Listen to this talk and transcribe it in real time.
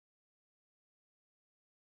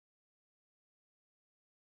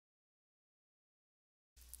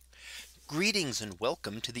Greetings and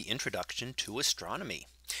welcome to the introduction to astronomy.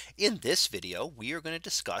 In this video, we are going to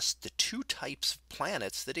discuss the two types of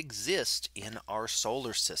planets that exist in our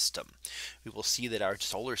solar system. We will see that our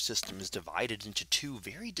solar system is divided into two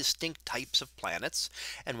very distinct types of planets.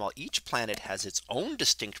 And while each planet has its own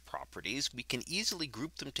distinct properties, we can easily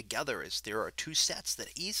group them together as there are two sets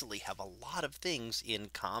that easily have a lot of things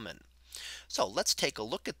in common. So let's take a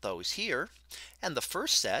look at those here. And the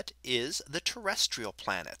first set is the terrestrial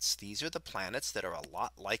planets. These are the planets that are a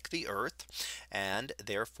lot like the Earth, and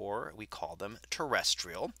therefore we call them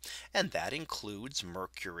terrestrial. And that includes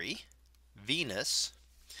Mercury, Venus,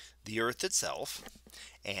 the Earth itself,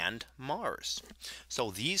 and Mars.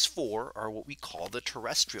 So these four are what we call the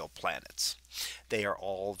terrestrial planets. They are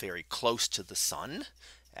all very close to the sun.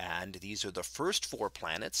 And these are the first four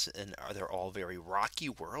planets, and they're all very rocky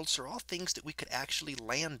worlds. They're all things that we could actually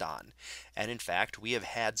land on. And in fact, we have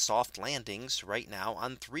had soft landings right now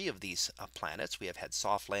on three of these planets. We have had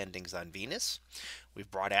soft landings on Venus. We've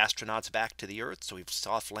brought astronauts back to the Earth, so we've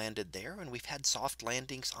soft landed there, and we've had soft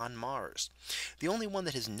landings on Mars. The only one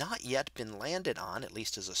that has not yet been landed on, at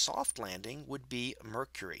least as a soft landing, would be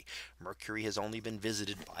Mercury. Mercury has only been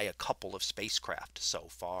visited by a couple of spacecraft so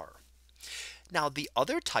far. Now the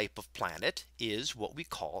other type of planet is what we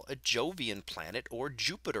call a Jovian planet or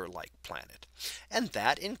Jupiter-like planet. And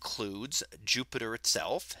that includes Jupiter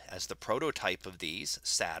itself as the prototype of these,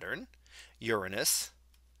 Saturn, Uranus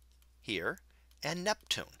here, and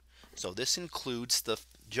Neptune. So this includes the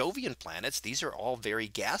Jovian planets. These are all very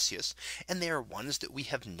gaseous, and they are ones that we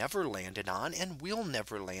have never landed on and will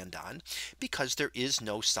never land on because there is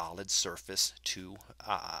no solid surface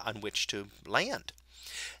on which to land.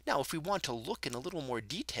 Now, if we want to look in a little more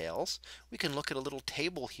details, we can look at a little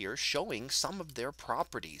table here showing some of their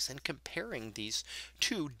properties and comparing these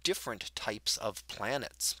two different types of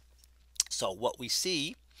planets. So what we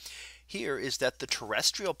see here is that the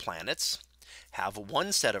terrestrial planets have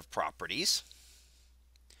one set of properties,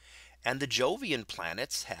 and the Jovian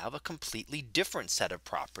planets have a completely different set of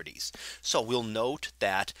properties. So we'll note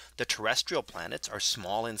that the terrestrial planets are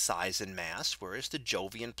small in size and mass, whereas the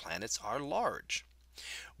Jovian planets are large.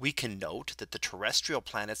 We can note that the terrestrial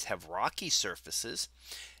planets have rocky surfaces,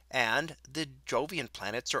 and the Jovian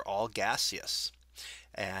planets are all gaseous.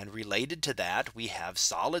 And related to that, we have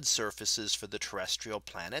solid surfaces for the terrestrial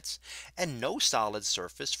planets and no solid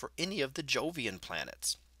surface for any of the Jovian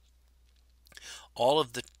planets. All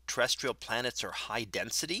of the terrestrial planets are high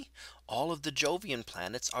density. All of the Jovian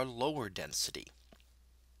planets are lower density.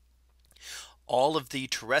 All of the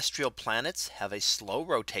terrestrial planets have a slow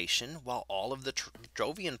rotation, while all of the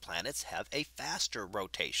Jovian planets have a faster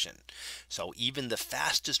rotation. So even the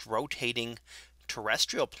fastest rotating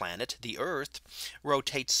terrestrial planet, the Earth,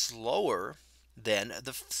 rotates slower than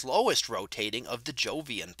the slowest rotating of the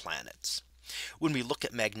Jovian planets. When we look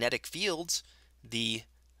at magnetic fields, the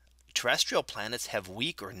terrestrial planets have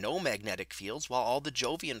weak or no magnetic fields, while all the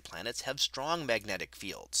Jovian planets have strong magnetic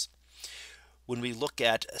fields. When we look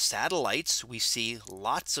at satellites, we see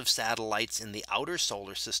lots of satellites in the outer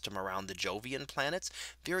solar system around the Jovian planets,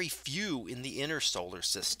 very few in the inner solar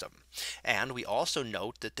system. And we also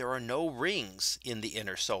note that there are no rings in the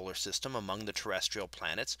inner solar system among the terrestrial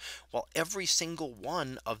planets, while every single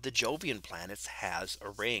one of the Jovian planets has a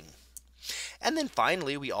ring. And then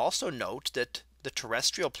finally, we also note that the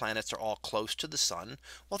terrestrial planets are all close to the sun,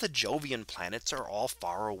 while the Jovian planets are all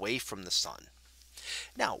far away from the sun.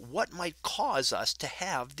 Now, what might cause us to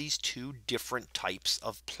have these two different types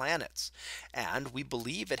of planets? And we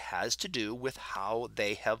believe it has to do with how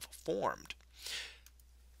they have formed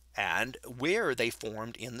and where they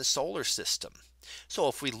formed in the solar system. So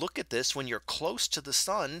if we look at this, when you're close to the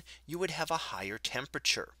sun, you would have a higher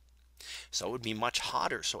temperature. So it would be much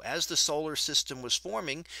hotter. So as the solar system was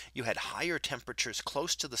forming, you had higher temperatures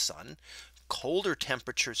close to the sun, colder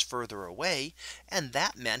temperatures further away, and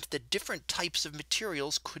that meant that different types of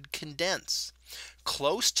materials could condense.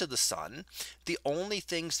 Close to the sun, the only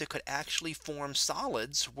things that could actually form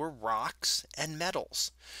solids were rocks and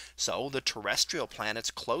metals. So the terrestrial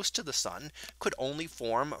planets close to the sun could only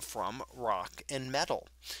form from rock and metal.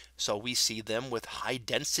 So we see them with high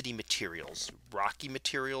density materials, rocky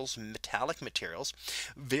materials, metallic materials,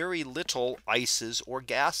 very little ices or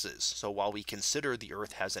gases. So while we consider the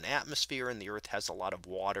Earth has an atmosphere and the Earth has a lot of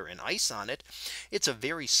water and ice on it, it's a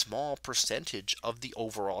very small percentage of the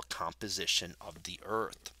overall composition of the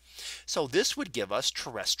Earth. So this would give us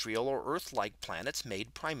terrestrial or Earth-like planets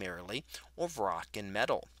made primarily of rock and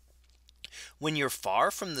metal. When you're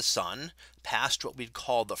far from the sun, past what we'd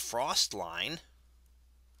call the frost line,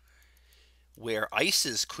 where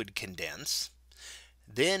ices could condense,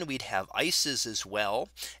 Then we'd have ices as well.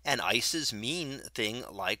 And ices mean thing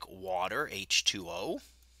like water, H2O.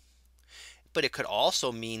 But it could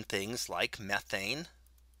also mean things like methane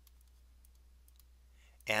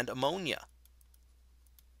and ammonia.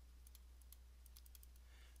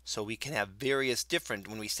 So we can have various different,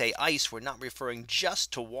 when we say ice, we're not referring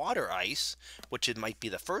just to water ice, which it might be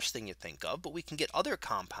the first thing you think of, but we can get other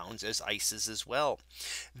compounds as ices as well.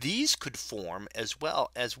 These could form as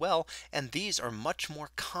well, and these are much more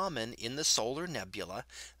common in the solar nebula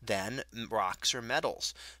than rocks or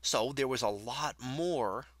metals. So there was a lot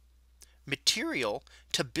more material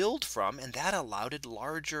to build from, and that allowed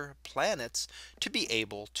larger planets to be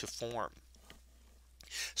able to form.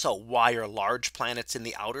 So why are large planets in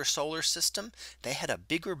the outer solar system? They had a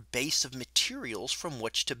bigger base of materials from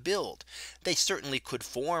which to build. They certainly could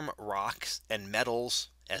form rocks and metals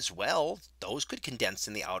as well. Those could condense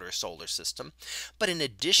in the outer solar system. But in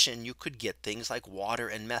addition, you could get things like water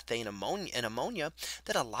and methane and ammonia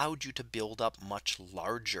that allowed you to build up much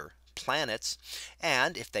larger planets.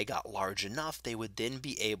 And if they got large enough, they would then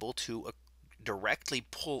be able to directly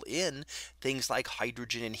pull in things like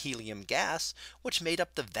hydrogen and helium gas, which made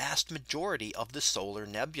up the vast majority of the solar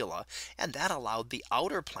nebula. And that allowed the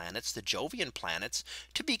outer planets, the Jovian planets,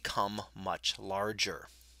 to become much larger.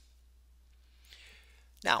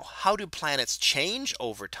 Now, how do planets change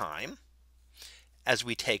over time? As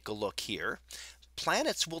we take a look here,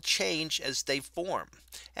 planets will change as they form.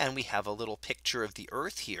 And we have a little picture of the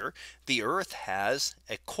Earth here. The Earth has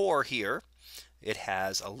a core here. It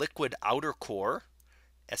has a liquid outer core,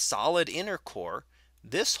 a solid inner core.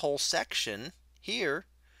 This whole section here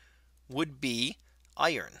would be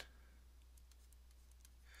iron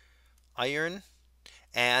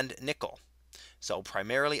and nickel. So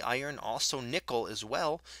primarily iron, also nickel as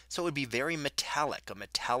well. So it would be very metallic, a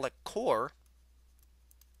metallic core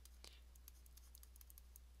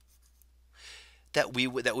that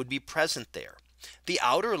would be present there. The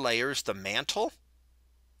outer layers, the mantle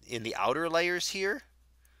in the outer layers here,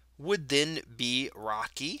 would then be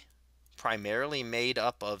rocky, primarily made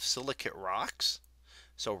up of silicate rocks.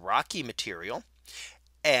 So rocky material.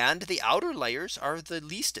 And the outer layers are the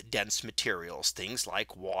least dense materials, things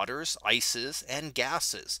like waters, ices, and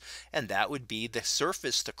gases. And that would be the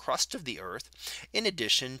surface, the crust of the Earth, in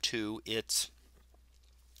addition to its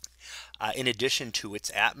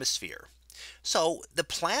atmosphere. So the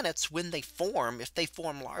planets, when they form, if they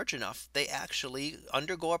form large enough, they actually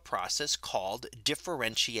undergo a process called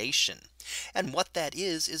differentiation. And what that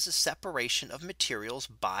is a separation of materials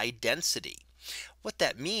by density. What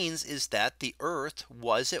that means is that the Earth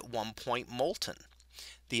was at one point molten.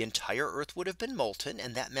 The entire Earth would have been molten,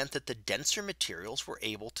 and that meant that the denser materials were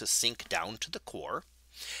able to sink down to the core,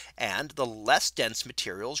 and the less dense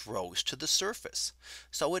materials rose to the surface.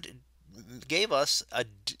 So it gave us a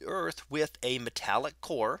Earth with a metallic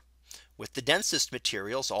core, with the densest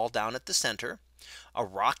materials all down at the center, a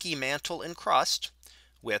rocky mantle and crust,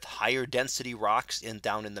 with higher density rocks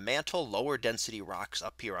down in the mantle, lower density rocks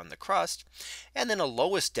up here on the crust, and then a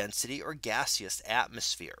lowest density or gaseous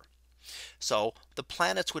atmosphere. So the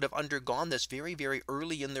planets would have undergone this very, very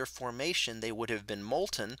early in their formation. They would have been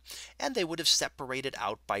molten, and they would have separated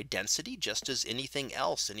out by density, just as anything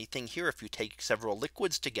else. Anything here, if you take several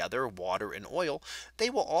liquids together, water and oil,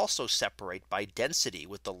 they will also separate by density,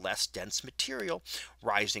 with the less dense material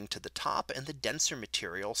rising to the top and the denser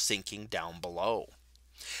material sinking down below.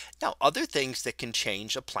 Now, other things that can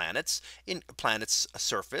change a planet's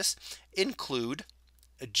surface include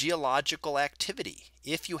geological activity.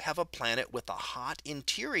 If you have a planet with a hot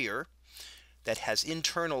interior that has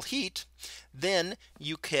internal heat, then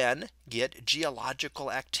you can get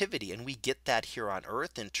geological activity. And we get that here on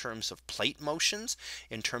Earth in terms of plate motions,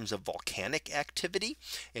 in terms of volcanic activity,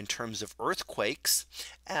 in terms of earthquakes,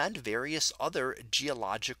 and various other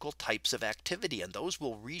geological types of activity. And those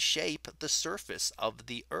will reshape the surface of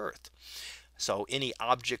the Earth. So any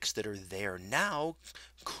objects that are there now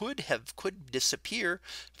could disappear.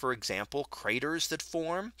 For example, craters that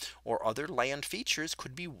form or other land features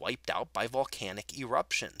could be wiped out by volcanic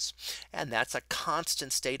eruptions. And that's a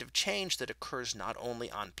constant state of change that occurs not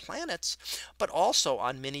only on planets, but also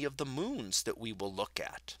on many of the moons that we will look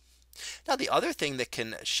at. Now, the other thing that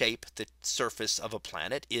can shape the surface of a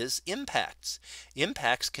planet is impacts.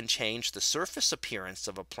 Impacts can change the surface appearance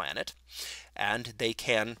of a planet, and they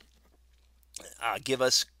can give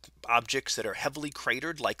us objects that are heavily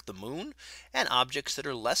cratered like the moon and objects that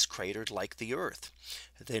are less cratered like the Earth.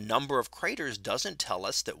 The number of craters doesn't tell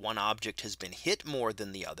us that one object has been hit more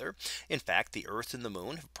than the other. In fact, the Earth and the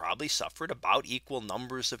moon have probably suffered about equal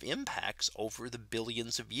numbers of impacts over the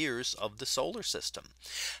billions of years of the solar system.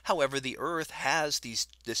 However, the Earth has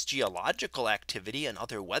this geological activity and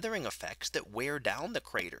other weathering effects that wear down the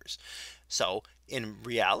craters. So in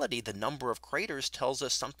reality, the number of craters tells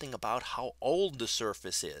us something about how old the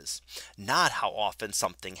surface is, not how often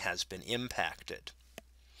something has been impacted.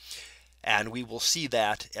 And we will see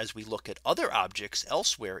that as we look at other objects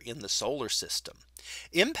elsewhere in the solar system.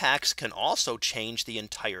 Impacts can also change the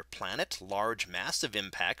entire planet. Large massive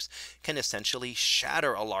impacts can essentially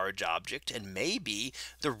shatter a large object, and maybe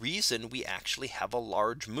the reason we actually have a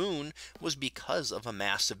large moon was because of a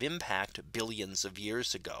massive impact billions of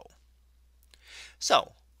years ago.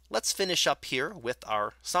 So let's finish up here with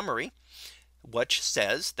our summary, which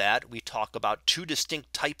says that we talk about two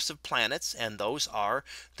distinct types of planets, and those are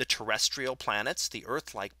the terrestrial planets, the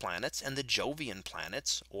Earth-like planets, and the Jovian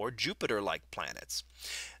planets, or Jupiter-like planets.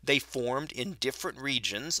 They formed in different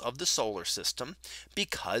regions of the solar system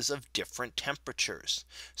because of different temperatures.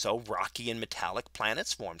 So rocky and metallic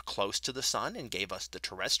planets formed close to the sun and gave us the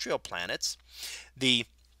terrestrial planets. The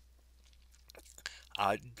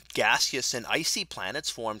gaseous and icy planets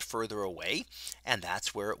formed further away, and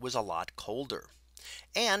that's where it was a lot colder.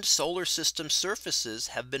 And solar system surfaces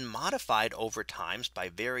have been modified over times by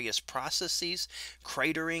various processes,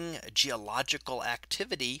 cratering, geological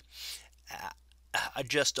activity,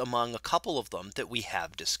 just among a couple of them that we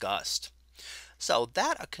have discussed. So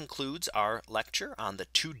that concludes our lecture on the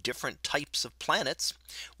two different types of planets.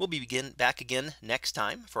 We'll be back again next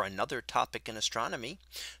time for another topic in astronomy.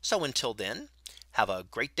 So until then, have a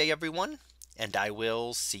great day, everyone, and I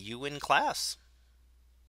will see you in class.